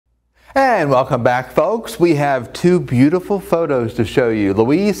And welcome back, folks. We have two beautiful photos to show you.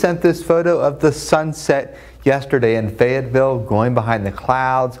 Louise sent this photo of the sunset yesterday in Fayetteville, going behind the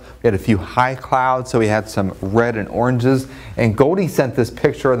clouds. We had a few high clouds, so we had some red and oranges. And Goldie sent this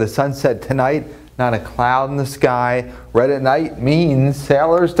picture of the sunset tonight. Not a cloud in the sky. Red at night means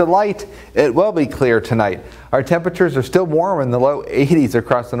sailor's delight. It will be clear tonight. Our temperatures are still warm in the low 80s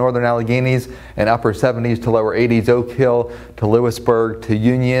across the northern Alleghenies and upper 70s to lower 80s Oak Hill to Lewisburg to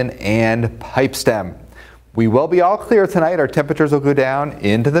Union and Pipestem. We will be all clear tonight. Our temperatures will go down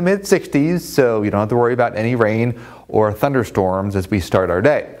into the mid 60s, so you don't have to worry about any rain or thunderstorms as we start our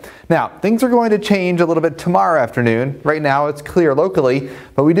day. Now, things are going to change a little bit tomorrow afternoon. Right now it's clear locally,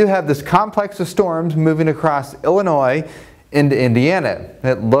 but we do have this complex of storms moving across Illinois into Indiana.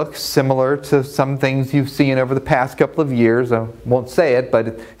 It looks similar to some things you've seen over the past couple of years. I won't say it,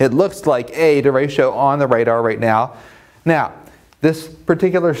 but it looks like a derecho on the radar right now. Now, this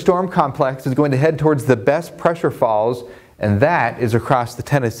particular storm complex is going to head towards the best pressure falls, and that is across the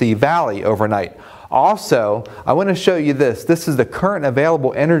Tennessee Valley overnight. Also, I want to show you this. This is the current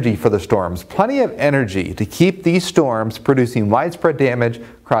available energy for the storms. Plenty of energy to keep these storms producing widespread damage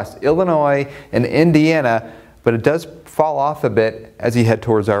across Illinois and Indiana, but it does fall off a bit as you head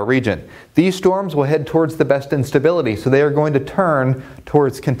towards our region. These storms will head towards the best instability, so they are going to turn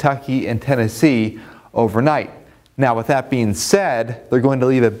towards Kentucky and Tennessee overnight. Now, with that being said, they're going to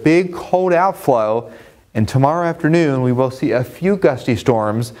leave a big cold outflow, and tomorrow afternoon we will see a few gusty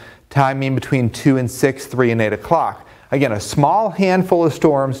storms timing between 2 and 6, 3 and 8 o'clock. Again, a small handful of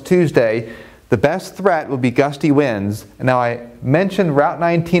storms Tuesday. The best threat will be gusty winds. Now, I mentioned Route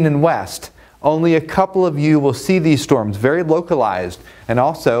 19 and west. Only a couple of you will see these storms, very localized, and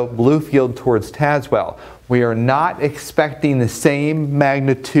also Bluefield towards Tazewell. We are not expecting the same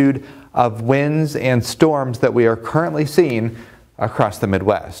magnitude of winds and storms that we are currently seeing across the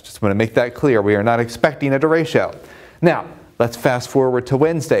Midwest. Just want to make that clear. We are not expecting a derecho. Now, let's fast forward to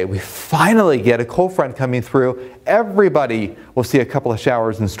Wednesday. We finally get a cold front coming through. Everybody will see a couple of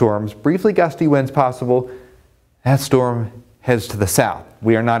showers and storms, briefly gusty winds possible. That storm heads to the south.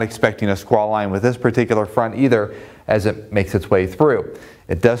 We are not expecting a squall line with this particular front either as it makes its way through.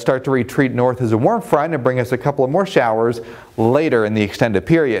 It does start to retreat north as a warm front and bring us a couple of more showers later in the extended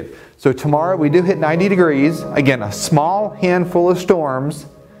period. So tomorrow we do hit 90 degrees. Again, a small handful of storms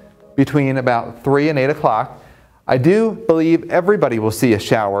between about 3 and 8 o'clock. I do believe everybody will see a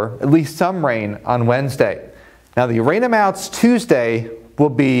shower, at least some rain on Wednesday. Now the rain amounts Tuesday will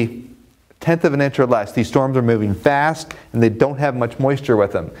be 1/10 of an inch or less. These storms are moving fast and they don't have much moisture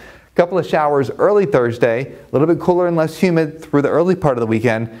with them. A couple of showers early Thursday, a little bit cooler and less humid through the early part of the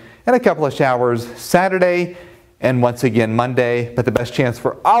weekend, and a couple of showers Saturday and once again Monday, but the best chance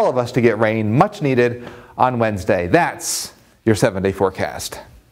for all of us to get rain, much needed, on Wednesday. That's your 7-day forecast.